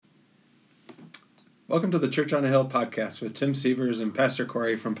Welcome to the Church on a Hill podcast with Tim Sievers and Pastor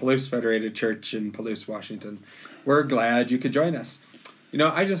Corey from Palouse Federated Church in Palouse, Washington. We're glad you could join us. You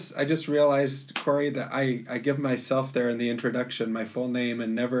know, I just realized, Corey, that I give myself there in the introduction my full name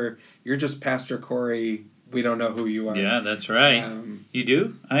and never, you're just Pastor Corey. We don't know who you are. Yeah, that's right. You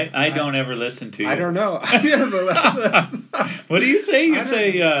do? I don't ever listen to you. I don't know. What do you say? You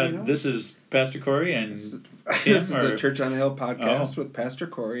say, this is Pastor Corey and Tim? This is the Church on a Hill podcast with Pastor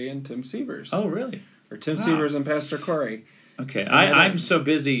Corey and Tim Sievers. Oh, really? Or Tim Sievers and Pastor Corey. Okay. I'm so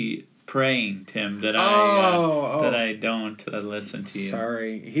busy praying, Tim, that I don't listen to you.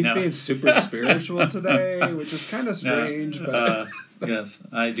 Sorry. He's being super spiritual today, which is kind of strange. But yes,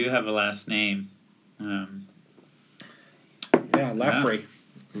 I do have a last name. Laffery.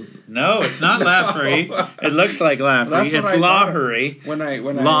 No, it's not Laffery. It looks like Laffery. It's Lawhery.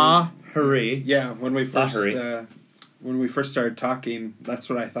 Lawhery. Yeah, when we first started talking, that's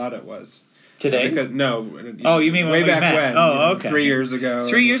what I thought it was. Today? You mean way back when? Oh, okay. 3 years ago.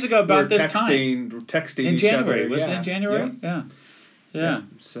 3 years ago, about this time. Texting in each January. other. Was it in January? Yeah.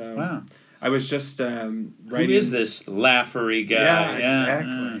 So wow. I was just writing. Who is this Laffery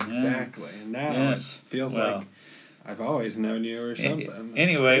guy? Exactly. And now it feels like I've always known you or something.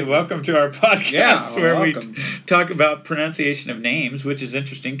 Anyway, welcome to our podcast where we talk about pronunciation of names, which is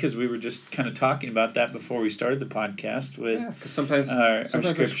interesting because we were just kind of talking about that before we started the podcast with because sometimes our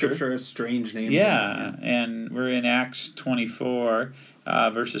scripture has strange names. Yeah, and we're in Acts 24,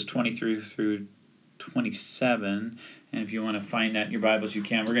 verses 23 through 27. And if you want to find that in your Bibles, you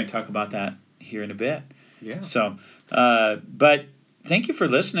can. We're going to talk about that here in a bit. Yeah. So, but thank you for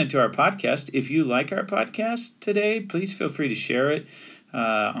listening to our podcast. If you like our podcast today, please feel free to share it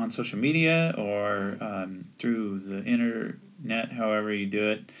on social media or through the internet, however you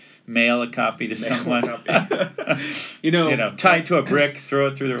do it. Mail a copy to someone. Tie it to a brick, throw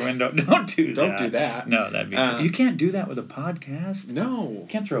it through their window. Don't do that. No, that'd be too. You can't do that with a podcast. No. You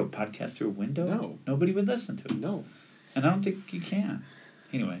can't throw a podcast through a window. No. Nobody would listen to it. No. And I don't think you can.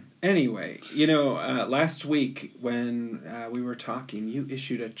 Anyway, last week when we were talking, you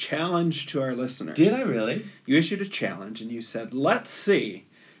issued a challenge to our listeners. Did I really? You issued a challenge and you said, let's see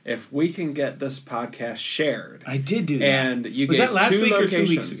if we can get this podcast shared. I did do that. And you was gave that last two week locations. Or 2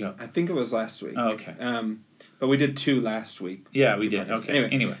 weeks ago? I think it was last week. Oh, okay. But we did two last week. Yeah, we did. Okay.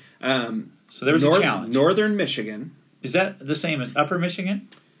 Anyway. So there was a challenge. Northern Michigan. Is that the same as Upper Michigan?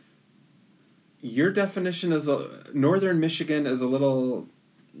 Your definition is Northern Michigan is a little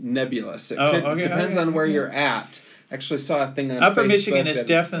nebulous. It depends on where you're at. I actually saw a thing on Upper Facebook Michigan is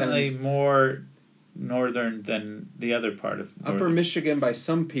definitely more northern than the other part of northern. Upper Michigan by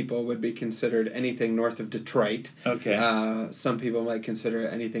some people would be considered anything north of Detroit. Okay. Some people might consider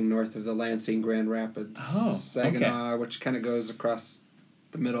it anything north of the Lansing, Grand Rapids, Saginaw, which kind of goes across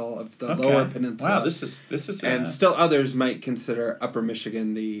the middle of the lower peninsula. Wow, this is and still others might consider Upper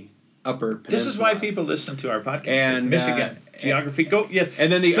Michigan the Upper Peninsula. This is why people listen to our podcast. And Michigan geography. Go yes.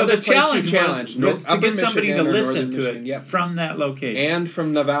 And then the challenge was to get somebody to listen to it from that location and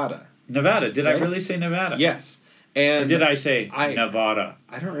from Nevada. Nevada. Did I really say Nevada? Yes. And or did I say Nevada?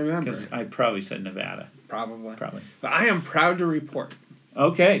 I don't remember. Because I probably said Nevada. Probably. But I am proud to report.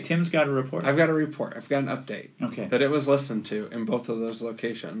 Okay, Tim's got a report. I've got a report. I've got an update. Okay. That it was listened to in both of those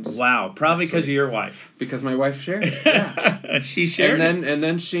locations. Wow, probably because of your wife. Because my wife shared it. Yeah. She shared it. And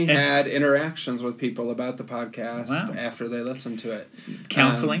then she had interactions with people about the podcast after they listened to it.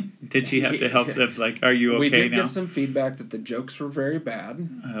 Counseling? Did she have to help them? Like, are you okay now? We did get some feedback that the jokes were very bad.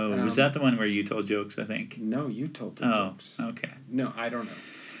 Oh, was that the one where you told jokes? I think. No, you told the jokes. Okay. No, I don't know.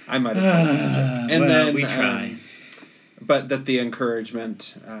 I might have told the joke. And then we try. But that the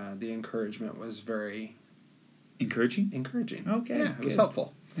encouragement was very encouraging. Okay, yeah, it was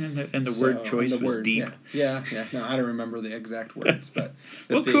helpful. And the word choice was deep. Yeah. No, I don't remember the exact words, but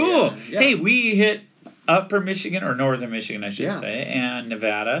well, cool. Hey, we hit Upper Michigan or Northern Michigan, I should say, and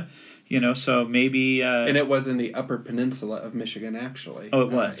Nevada. So maybe... and it was in the Upper Peninsula of Michigan, actually. Oh, it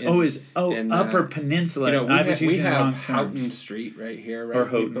was. Upper Peninsula. We have Houghton Street right here, right? Or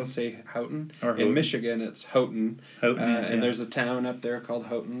Houghton. People say Houghton. Or in Michigan, it's Houghton. And there's a town up there called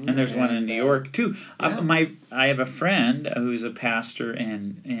Houghton. And there's one in New York, too. Yeah. I have a friend who's a pastor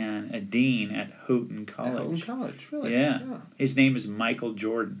and a dean at Houghton College. At Houghton College, really? Yeah. His name is Michael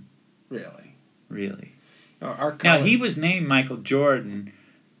Jordan. Really. Now, he was named Michael Jordan...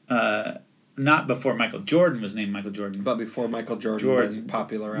 not before Michael Jordan was named Michael Jordan. But before Michael Jordan was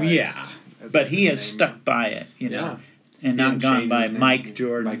popularized. Yeah. But he has stuck by it, and not gone by Mike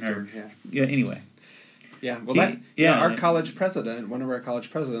Jordan. Anyway. Yeah, well, our college president, one of our college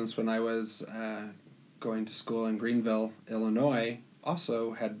presidents when I was going to school in Greenville, Illinois,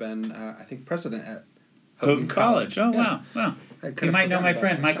 also had been, I think, president at Houghton College. Oh, wow. Wow. You might know my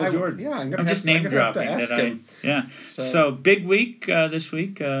friend, Michael Jordan. Yeah, I'm just name dropping. Yeah. So big week this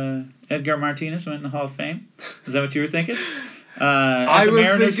week. Edgar Martinez went in the Hall of Fame. Is that what you were thinking?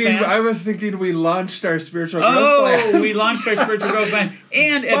 I was thinking we launched our spiritual growth plan. Oh, we launched our spiritual growth plan.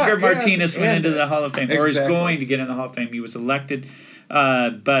 And Edgar Martinez went into the Hall of Fame, or is going to get in the Hall of Fame. He was elected.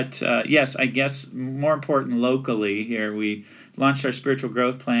 But yes, I guess more important locally here, we launched our spiritual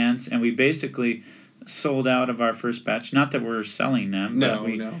growth plans, and we basically sold out of our first batch. Not that we're selling them.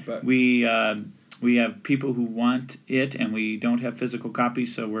 But we have people who want it, and we don't have physical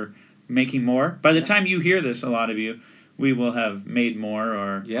copies, so we're making more. By the time you hear this, a lot of you, we will have made more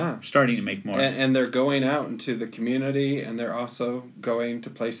or starting to make more. And they're going out into the community, and they're also going to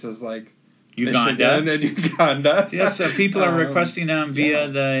places like Uganda. Michigan and Uganda. Yes, so people are requesting them via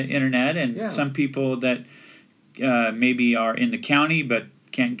the internet, and some people that maybe are in the county but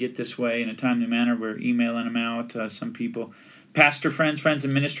can't get this way in a timely manner, we're emailing them out. Some people, pastor friends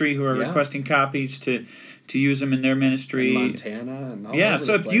in ministry who are requesting copies to use them in their ministry. In Montana and all over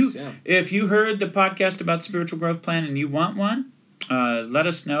so the place. If you heard the podcast about Spiritual Growth Plan and you want one, let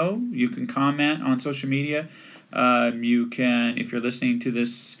us know. You can comment on social media. You can, if you're listening to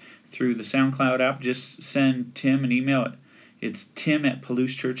this through the SoundCloud app, just send Tim an email. It's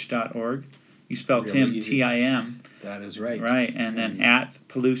tim@PalouseChurch.org. You spell Tim, Tim. That is right. Right, and then at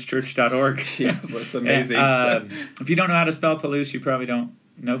PalouseChurch.org. Yes, that's amazing. If you don't know how to spell Palouse, you probably don't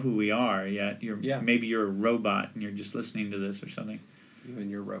know who we are yet. Maybe you're a robot and you're just listening to this or something. You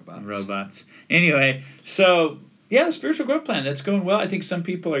and your robots. Robots. Anyway, so the spiritual growth plan, that's going well. I think some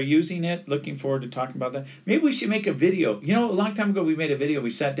people are using it. Looking forward to talking about that. Maybe we should make a video. You know, a long time ago we made a video.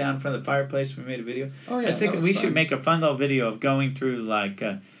 We sat down in front of the fireplace. We made a video. Oh, yeah, I was thinking we should make a fun little video of going through like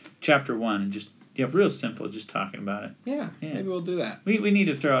chapter 1 and just real simple, just talking about it. Yeah, maybe we'll do that. We need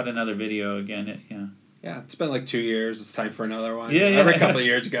to throw out another video again. Yeah, it's been like 2 years. It's time for another one. Yeah. Every couple of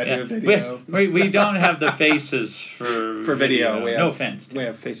years, you got to do a video. We don't have the faces for video. No offense. We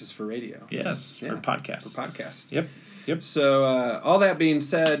have faces for radio. Yes, for podcasts. For podcast. Yep. So all that being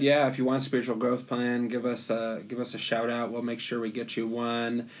said, if you want a spiritual growth plan, give us a shout out. We'll make sure we get you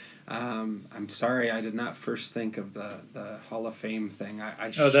one. I'm sorry I did not first think of the Hall of Fame thing.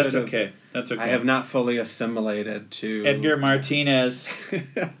 That's okay. That's okay. I have not fully assimilated to Edgar Martinez.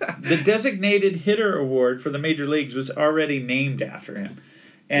 The designated hitter award for the major leagues was already named after him.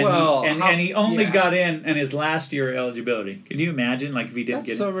 And he only got in his last year of eligibility. Can you imagine if he didn't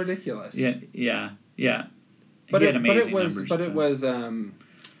get in? That's so ridiculous. Yeah. But he had amazing numbers. But it was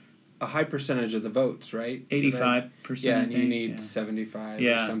a high percentage of the votes, right? 85%. Yeah, and you need 75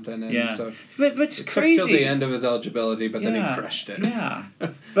 or something. And so but it's crazy. Took till the end of his eligibility, but then he crushed it. Yeah.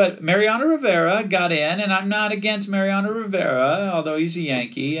 But Mariano Rivera got in, and I'm not against Mariano Rivera, although he's a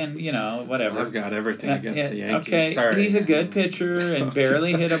Yankee, and whatever. I've got everything against the Yankees. Okay, sorry. He's a good pitcher and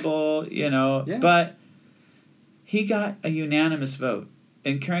barely hittable, but he got a unanimous vote.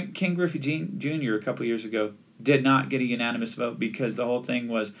 And Ken Griffey Jr. a couple years ago did not get a unanimous vote because the whole thing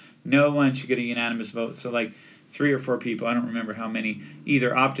was no one should get a unanimous vote. So 3 or 4 people, I don't remember how many,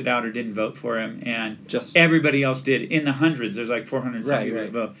 either opted out or didn't vote for him, and everybody else did. In the hundreds, there's 400 some people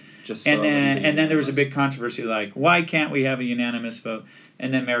that vote. And then there was a big controversy why can't we have a unanimous vote?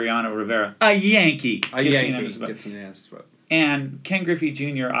 And then Mariano Rivera, a Yankee, gets a unanimous vote. And Ken Griffey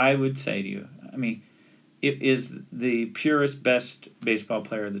Jr., I would say to you, it is the purest, best baseball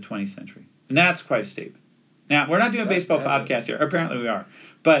player of the 20th century. And that's quite a statement. Now, we're not doing a baseball podcast here. Apparently we are.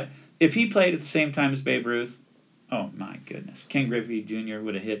 But if he played at the same time as Babe Ruth, oh my goodness. Ken Griffey Jr.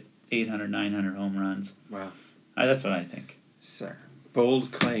 would have hit 800, 900 home runs. Wow. That's what I think. Sir.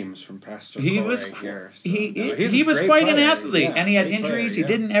 Bold claims from Pastor He Corey was here. So, he was quite an athlete, and he had injuries. He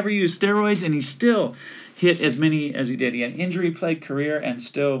didn't ever use steroids, and he still hit as many as he did. He had an injury-plagued career and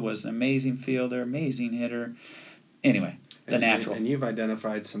still was an amazing fielder, amazing hitter. Anyway, natural. And you've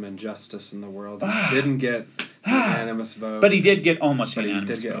identified some injustice in the world. He didn't get unanimous vote. But he did get almost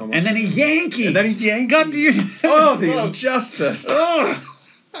unanimous vote. And then he Yankee. Got the unanimous the injustice. Oh,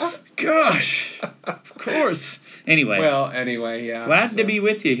 gosh. Of course. Anyway. Yeah. Glad to be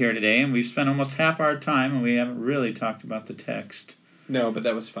with you here today, and we've spent almost half our time, and we haven't really talked about the text. No, but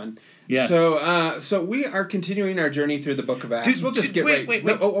that was fun. Yes. So we are continuing our journey through the Book of Acts. We'll just get wait.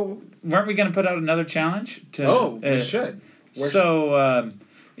 No, Weren't we going to put out another challenge? We should.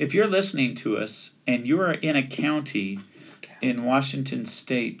 If you're listening to us and you are in a county in Washington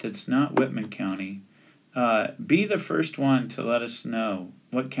State that's not Whitman County, be the first one to let us know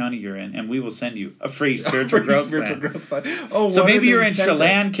what county you're in, and we will send you a free spiritual growth plan. So maybe you're in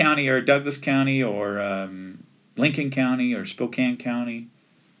Chelan County or Douglas County or Lincoln County or Spokane County,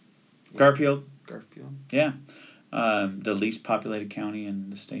 Garfield. Garfield. Yeah. The least populated county in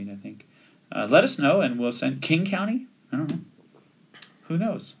the state, I think. Let us know, and we'll send King County. I don't know. Who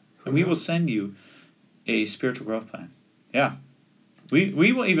knows? And we will send you a spiritual growth plan. Yeah.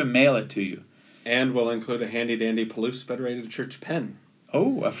 We will even mail it to you. And we'll include a handy-dandy Palouse Federated Church pen.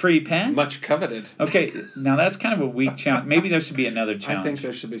 Oh, a free pen? Much coveted. Okay, now that's kind of a weak challenge. Maybe there should be another challenge. I think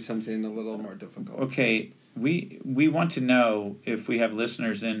there should be something a little more difficult. Okay, we want to know if we have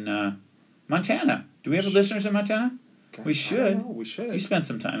listeners in Montana. Do we have listeners in Montana? Okay. We should. I don't know, we should. You spent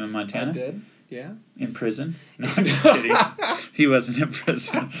some time in Montana. I did, yeah. In prison? No, I'm just kidding. He wasn't in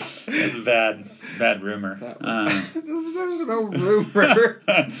prison. That's a bad rumor. There's no rumor.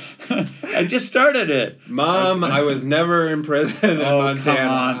 I just started it. Mom, I was never in prison in Montana.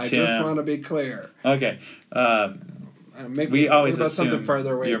 Come on, I Tim. just want to be clear. Okay. Maybe we always about assume something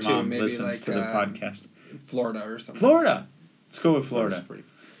farther away your too. mom Maybe listens like to the podcast. Florida or something. Florida. Let's go with Florida.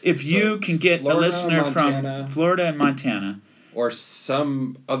 If you can get Florida, a listener Montana, from Florida and Montana. Or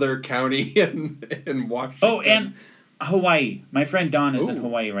some other county in Washington. Oh, and Hawaii. My friend Don is in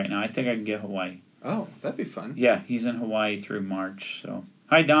Hawaii right now. I think I can get Hawaii. Oh, that'd be fun. Yeah, he's in Hawaii through March. So,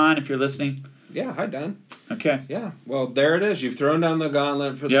 hi, Don, if you're listening. Yeah, hi, Don. Okay. Yeah, well, there it is. You've thrown down the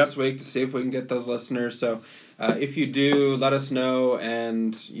gauntlet for this week to see if we can get those listeners. So, if you do, let us know,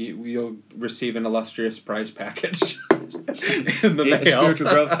 and you'll receive an illustrious prize package in the mail. A spiritual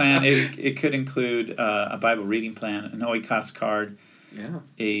growth plan. It could include a Bible reading plan, an Oikos card,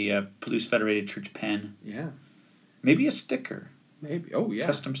 a Palouse Federated Church pen. Yeah. Maybe a sticker. Maybe. Oh, yeah.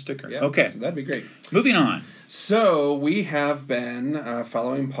 Custom sticker. Yeah, okay. So that'd be great. Moving on. So we have been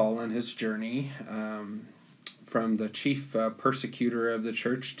following Paul on his journey from the chief persecutor of the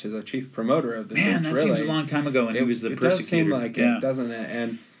church to the chief promoter of the church. Man, that seems a long time ago when he was the persecutor. It does seem like it, doesn't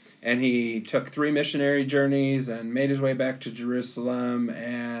it? And he took 3 missionary journeys and made his way back to Jerusalem,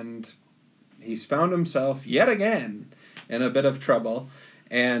 and he's found himself yet again in a bit of trouble.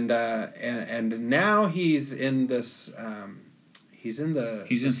 And now he's in this... He's in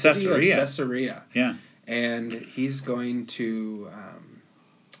Caesarea. Caesarea. Yeah. And he's going to,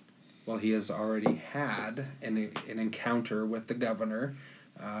 he has already had an encounter with the governor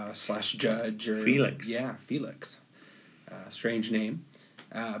 / judge. Felix. Yeah, Felix. Strange name.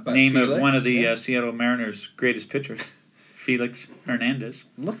 But name Felix, of one of the Seattle Mariners' greatest pitchers, Felix Hernandez.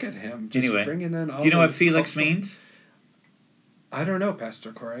 Look at him. Anyway, bringing in all do you know what Felix means? I don't know,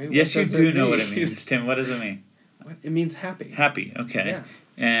 Pastor Corey. Yes, you do know what it means, Tim. What does it mean? It means happy. Happy, okay. Yeah.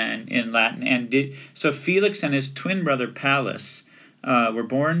 And in Latin. So Felix and his twin brother Pallas were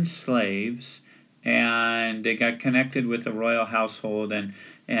born slaves, and they got connected with the royal household, and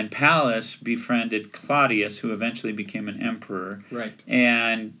Pallas befriended Claudius, who eventually became an emperor. Right.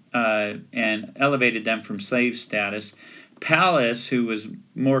 And elevated them from slave status. Pallas, who was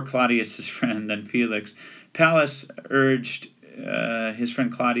more Claudius's friend than Felix, Pallas urged his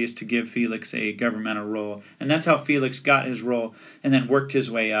friend Claudius to give Felix a governmental role. And that's how Felix got his role and then worked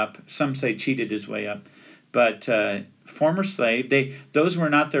his way up. Some say cheated his way up. But former slave, those were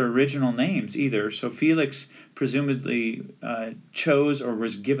not their original names either. So Felix presumably chose or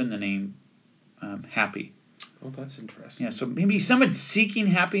was given the name Happy. Oh, that's interesting. Yeah, so maybe someone seeking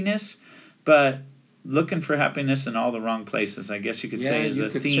happiness, but looking for happiness in all the wrong places, I guess you could say is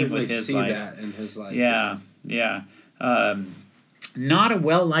a theme with his life. Yeah, you could see that in his life. Yeah. Not a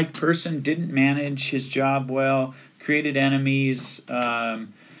well-liked person, didn't manage his job well, created enemies,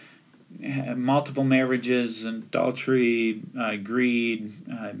 multiple marriages, adultery, greed.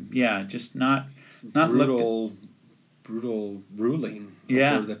 Just not brutal ruling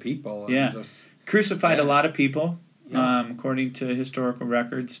over the people. And crucified a lot of people, according to historical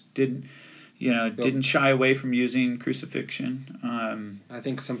records. Didn't shy away from using crucifixion. I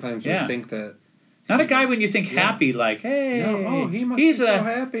think sometimes we think that. Not a guy when you think happy, like, hey, he must be so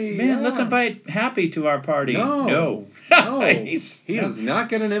happy. Man, let's invite Happy to our party. No. He does not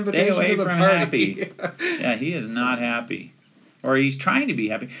get an invitation stay away to the from party. Happy. Yeah, he is not happy. Or he's trying to be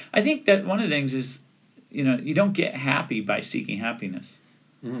happy. I think that one of the things is, you don't get happy by seeking happiness.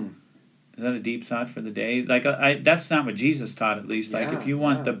 Mm. Is that a deep thought for the day? Like, that's not what Jesus taught, at least. Like, if you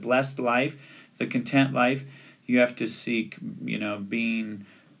want the blessed life, the content life, you have to seek, being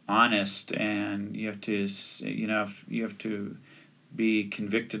honest, and you have to be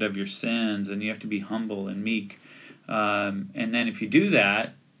convicted of your sins, and you have to be humble and meek, and then if you do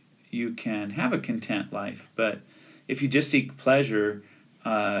that, you can have a content life. But if you just seek pleasure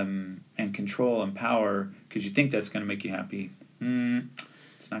and control and power because you think that's going to make you happy,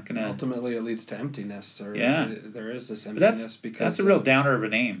 it's not going to. Ultimately, it leads to emptiness. There is this emptiness that's a real downer of a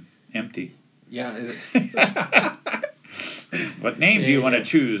name, empty. Yeah. It is. What name do you want to Yes,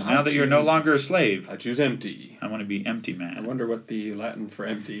 choose now I that you're no choose- longer a slave? I choose empty. I want to be empty I man. wonder what the Latin for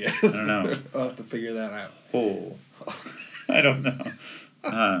empty is. I don't know. I'll have to figure that out. Whole. I don't know.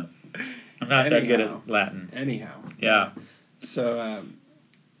 I'm not that good Anyhow. at Latin. Anyhow. Yeah. So,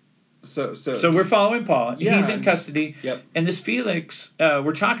 So we're following Paul. Yeah. He's in custody. Yep. And this Felix,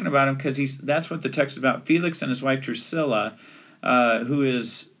 we're talking about him because that's what the text is about. Felix and his wife Drusilla, who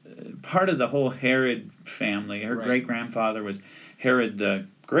is part of the whole Herod family. Her Right. great-grandfather was Herod the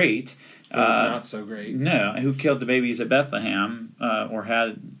Great. It was not so great. No, who killed the babies at Bethlehem, or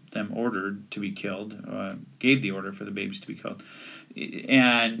had them ordered to be killed, gave the order for the babies to be killed.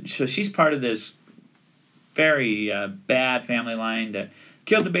 And so she's part of this very bad family line that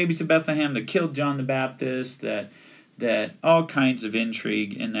killed the babies at Bethlehem, that killed John the Baptist, that all kinds of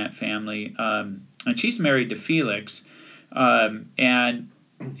intrigue in that family. And she's married to Felix. And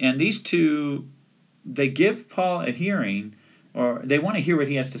these two, they give Paul a hearing, or they want to hear what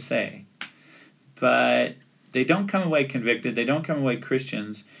he has to say. But they don't come away convicted. They don't come away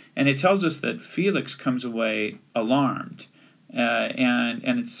Christians. And it tells us that Felix comes away alarmed. And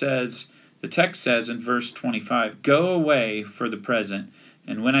it says, the text says in verse 25, "Go away for the present,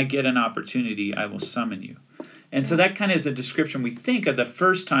 and when I get an opportunity, I will summon you." And so that kind of is a description, we think, of the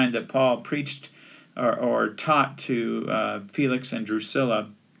first time that Paul preached or taught to Felix and Drusilla,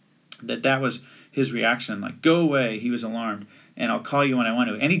 that was his reaction, like, go away, he was alarmed, and I'll call you when I want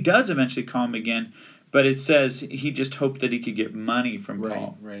to. And he does eventually call him again, but it says he just hoped that he could get money from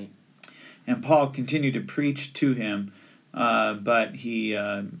Paul. Right. And Paul continued to preach to him, but he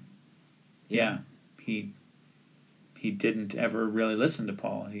didn't ever really listen to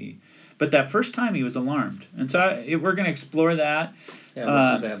Paul. But that first time he was alarmed. And so we're going to explore that. Yeah,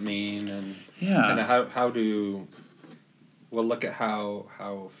 what does that mean? And we'll look at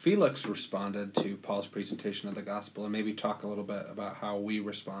how Felix responded to Paul's presentation of the gospel, and maybe talk a little bit about how we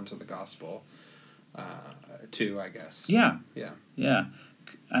respond to the gospel too, I guess. Yeah. Yeah.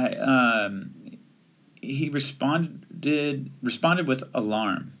 He responded with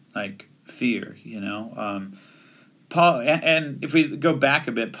alarm, like fear, Paul, and if we go back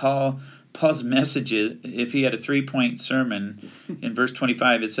a bit, Paul's message, if he had a 3-point sermon, in verse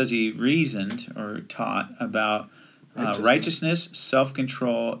 25, it says he reasoned or taught about righteousness,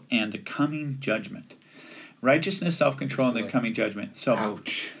 self-control, and the coming judgment. Righteousness, self-control, and the coming judgment. So,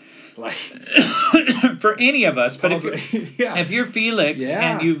 ouch. Like for any of us, but yeah. if you're Felix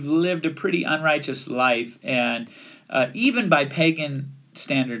and you've lived a pretty unrighteous life, and even by pagan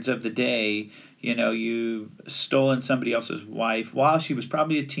standards of the day, you've stolen somebody else's wife while she was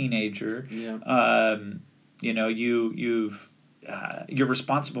probably a teenager. Yeah. You're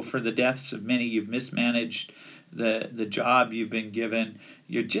responsible for the deaths of many. You've mismanaged the job you've been given.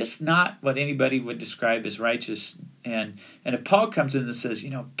 You're just not what anybody would describe as righteous. And if Paul comes in and says,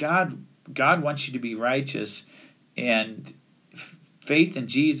 God wants you to be righteous, and faith in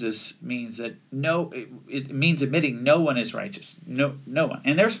Jesus means that it means admitting no one is righteous. No one.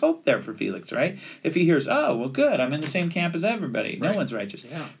 And there's hope there for Felix, right? If he hears, oh, well, good, I'm in the same camp as everybody. Right. No one's righteous.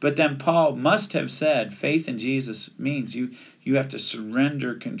 Yeah. But then Paul must have said faith in Jesus means you have to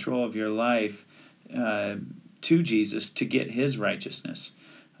surrender control of your life to Jesus to get his righteousness.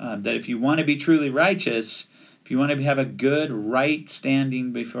 That if you want to be truly righteous, if you want to have a good, right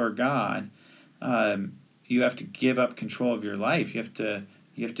standing before God, you have to give up control of your life. You have to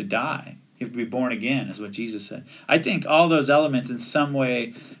die. You have to be born again, is what Jesus said. I think all those elements in some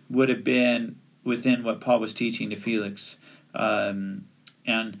way would have been within what Paul was teaching to Felix. And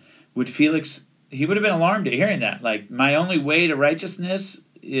would Felix, he would have been alarmed at hearing that. Like, my only way to righteousness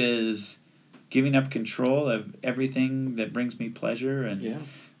is giving up control of everything that brings me pleasure. And,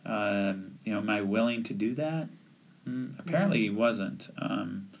 am I willing to do that? Apparently he wasn't.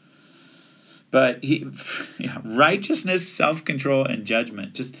 But righteousness, self-control, and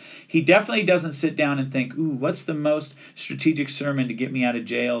judgment. He definitely doesn't sit down and think, ooh, what's the most strategic sermon to get me out of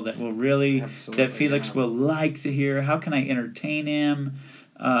jail that will really, that Felix will like to hear? How can I entertain him?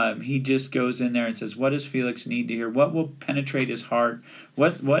 He just goes in there and says, what does Felix need to hear? What will penetrate his heart?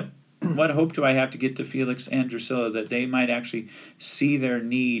 What hope do I have to get to Felix and Drusilla that they might actually see their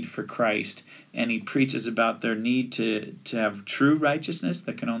need for Christ? And he preaches about their need to have true righteousness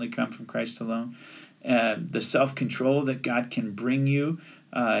that can only come from Christ alone. The self-control that God can bring you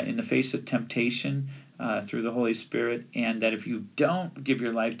in the face of temptation through the Holy Spirit. And that if you don't give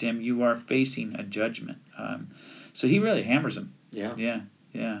your life to him, you are facing a judgment. So he really hammers them. Yeah.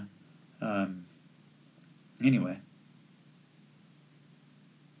 Anyway.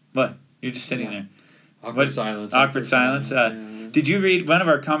 What? You're just sitting there. Awkward silence. Awkward silence. Did you read, one of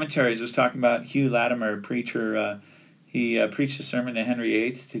our commentaries was talking about Hugh Latimer, a preacher. he preached a sermon to Henry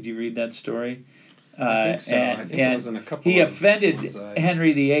VIII. Did you read that story? I think so. I think it was in a couple. He of offended ones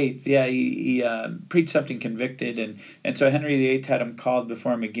Henry VIII. Yeah, he preached something convicted, and so Henry VIII had him called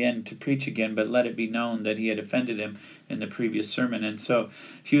before him again to preach again, but let it be known that he had offended him in the previous sermon. And so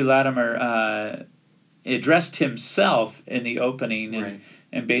Hugh Latimer addressed himself in the opening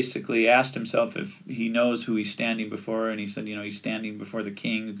and basically asked himself if he knows who he's standing before, and he said, he's standing before the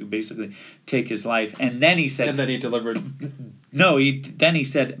king who could basically take his life. And then he said... And then he delivered... No, then he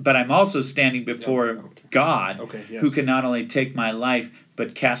said, but I'm also standing before God, who can not only take my life,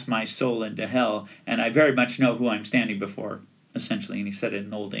 but cast my soul into hell, and I very much know who I'm standing before, essentially. And he said it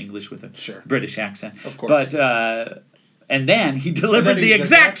in Old English with a British accent. Of course. But... and then he delivered the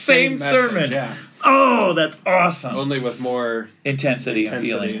exact same sermon. Yeah. Oh, that's awesome! Only with more intensity and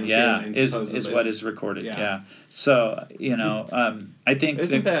feeling. Is what is recorded. Yeah. So I think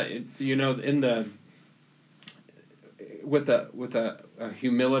isn't that in the with a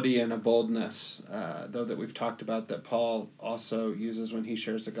humility and a boldness though that we've talked about that Paul also uses when he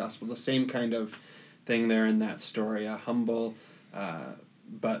shares the gospel. The same kind of thing there in that story. A humble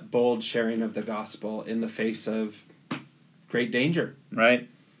but bold sharing of the gospel in the face of great danger. Right.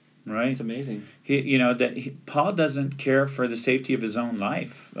 It's amazing. Paul doesn't care for the safety of his own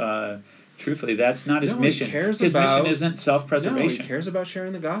life. Truthfully, that's not his mission. His mission isn't self-preservation. No, he cares about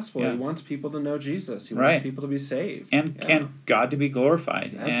sharing the gospel. Yeah. He wants people to know Jesus. He wants people to be saved. And God to be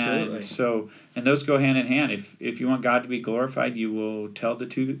glorified. Absolutely. And those go hand in hand. If you want God to be glorified, you will tell the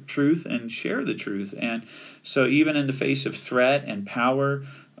truth and share the truth. And so even in the face of threat and power,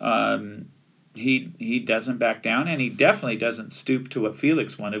 he doesn't back down, and he definitely doesn't stoop to what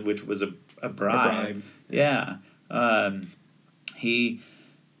Felix wanted, which was a bribe. Yeah.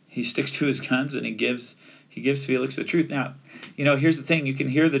 He sticks to his guns, and he gives Felix the truth. Now, here's the thing: you can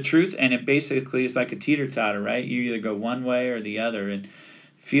hear the truth, and it basically is like a teeter-totter, right? You either go one way or the other. And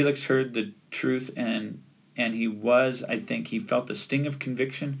Felix heard the truth, and I think he felt the sting of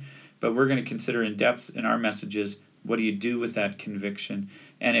conviction. But we're going to consider in depth in our messages, what do you do with that conviction?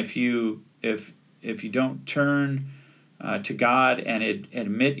 And if you don't turn to God and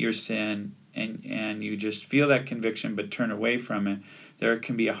admit your sin, and you just feel that conviction but turn away from it, there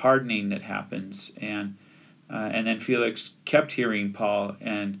can be a hardening that happens. And then Felix kept hearing Paul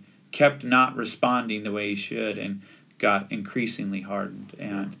and kept not responding the way he should, and got increasingly hardened.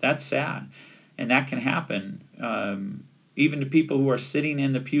 And that's sad. And that can happen even to people who are sitting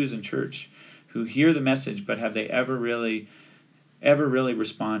in the pews in church, who hear the message, but have they ever really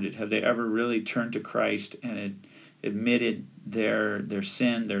responded? Have they ever really turned to Christ and admitted their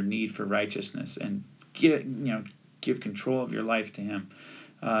sin, their need for righteousness, and give control of your life to Him?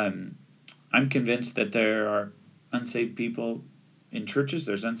 I'm convinced that there are unsaved people in churches.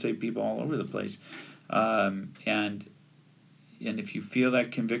 There's unsaved people all over the place, and if you feel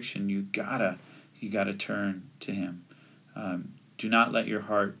that conviction, you gotta turn to Him. Do not let your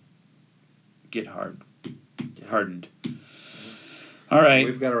heart get hardened. All right,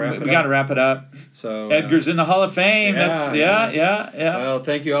 we got to wrap it up. So Edgar's in the Hall of Fame. Yeah. That's yeah. Well,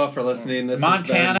 thank you all for listening. This Montana.